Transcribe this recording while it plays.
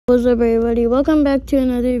What's up, everybody? Welcome back to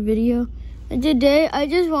another video. And today I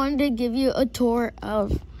just wanted to give you a tour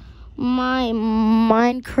of my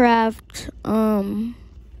Minecraft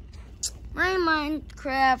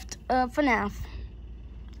Fnaf.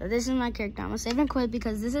 So this is my character. I'm gonna save and quit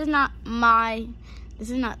because this is not the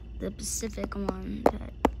specific one.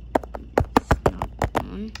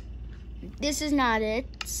 This is not it.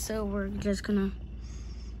 So we're just gonna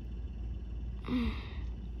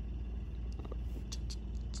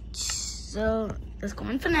So let's go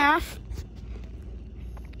in FNAF.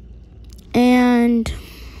 And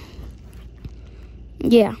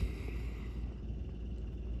yeah.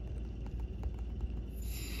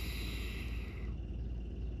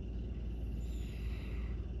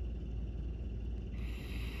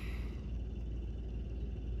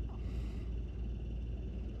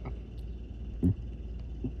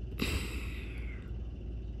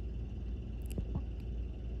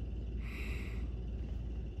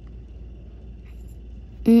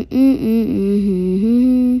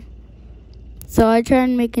 So I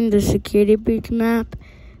tried making the security breach map,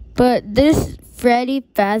 but this Freddy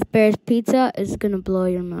Fazbear's Pizza is gonna blow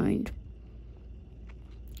your mind.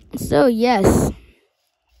 So yes,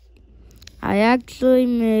 I actually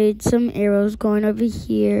made some arrows going over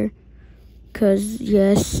here, cause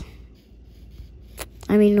yes,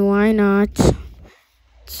 I mean why not?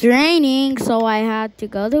 It's raining, so I had to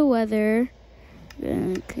go to weather.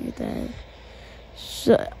 Okay, that.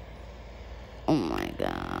 So, oh my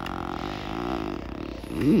god.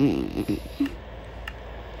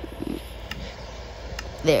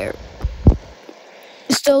 There.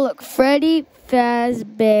 Still look, Freddy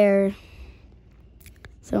Fazbear.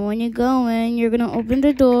 So when you go in, you're gonna open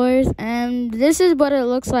the doors, and this is what it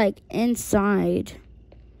looks like inside.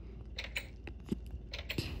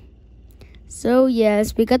 So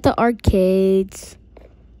yes, we got the arcades.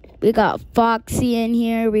 We got Foxy in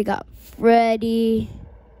here. We got Freddy.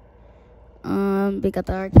 We got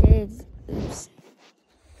the arcades. Oops.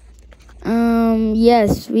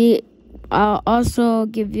 Yes, I'll also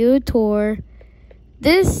give you a tour.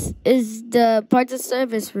 This is the parts of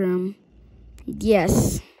service room.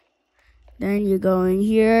 Yes. Then you go in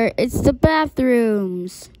here. It's the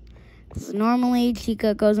bathrooms. So normally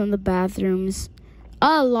Chica goes in the bathrooms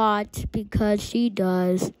a lot because he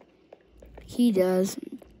does.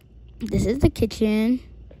 This is the kitchen.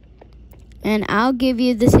 And I'll give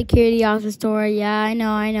you the security office tour. Yeah, I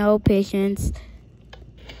know, patience.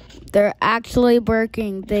 They're actually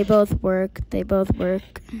working. They both work.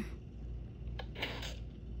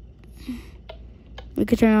 We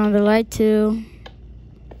could turn on the light too.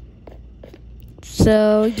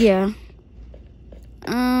 So, yeah.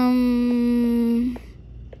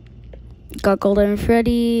 Got Golden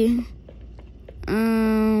Freddy.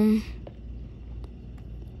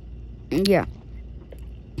 Yeah.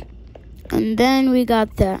 And then we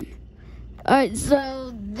got that. Alright,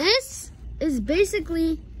 so this is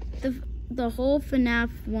basically the whole FNAF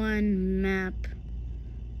 1 map.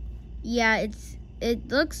 Yeah, it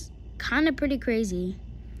looks kind of pretty crazy.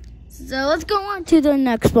 So let's go on to the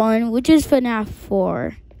next one, which is FNAF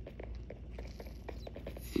 4.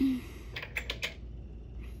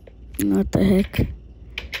 What the heck?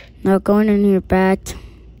 Not going in here, bat.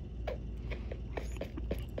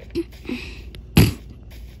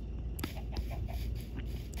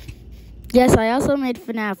 Yes, I also made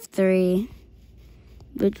FNAF 3,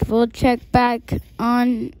 which we'll check back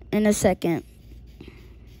on in a second.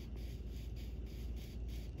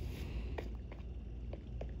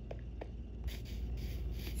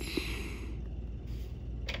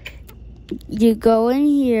 You go in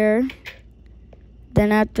here,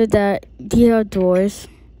 then after that, you have doors,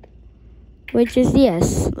 which is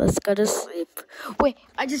yes, let's go to sleep. Wait,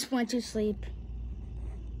 I just went to sleep.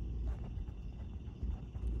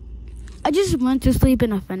 I just went to sleep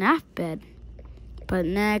in a FNAF bed. But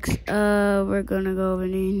next, we're gonna go over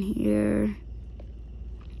in here.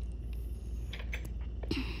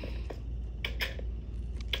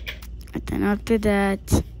 And then after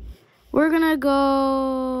that, we're gonna go...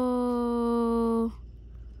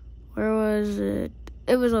 Where was it?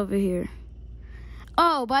 It was over here.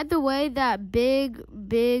 Oh, by the way, that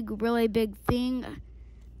really big thing,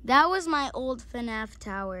 that was my old FNAF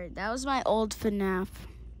tower. That was my old FNAF.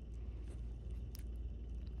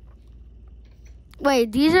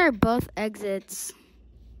 Wait, these are both exits.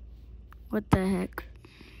 What the heck?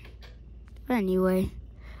 But anyway.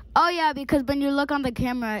 Oh yeah, because when you look on the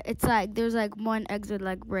camera, it's like there's like one exit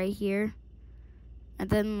like right here.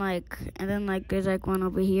 And then like there's like one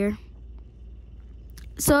over here.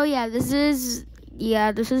 So yeah, this is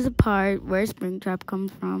the part where Springtrap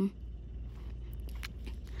comes from.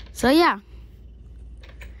 So yeah.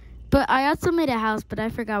 But I also made a house, but I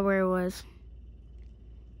forgot where it was.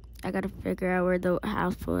 I gotta figure out where the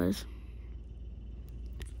house was.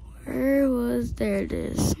 There it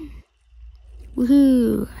is.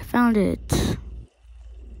 Woohoo, I found it.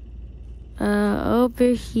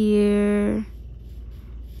 Over here.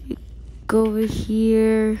 Go over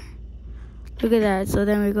here. Look at that. So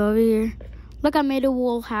then we go over here. Look, I made a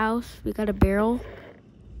wool house. We got a barrel.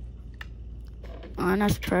 Oh, I'm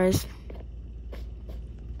not surprised.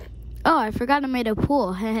 Oh, I forgot I made a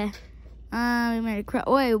pool. We made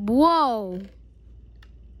a wait, whoa.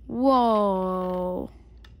 Whoa.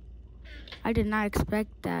 I did not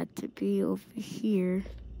expect that to be over here.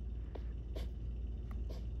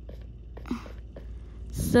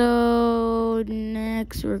 So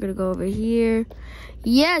next we're gonna go over here.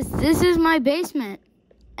 Yes, this is my basement.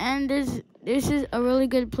 And this is a really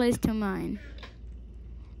good place to mine.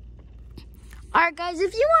 Alright guys,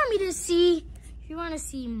 if you want to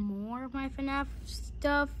see more of my FNAF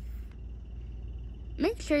stuff,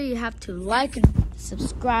 make sure you have to like and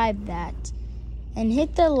subscribe that. And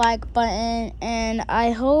hit the like button, and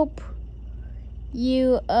I hope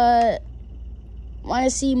you want to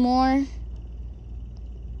see more.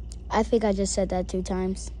 I think I just said that 2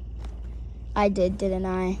 times. I did, didn't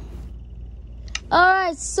I?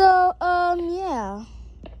 Alright, so yeah.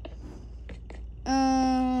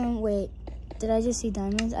 Wait, did I just see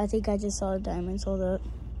diamonds? I think I just saw diamonds. Hold up.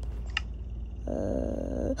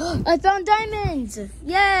 I found diamonds!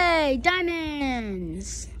 Yay,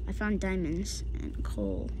 diamonds! I found diamonds and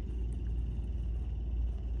coal.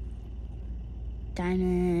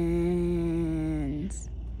 Diamonds.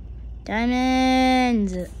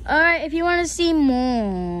 Diamonds. Alright, if you want to see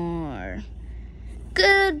more.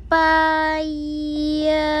 Goodbye.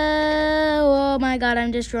 Oh my god,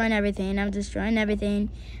 I'm destroying everything.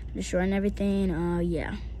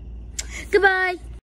 Yeah. Goodbye.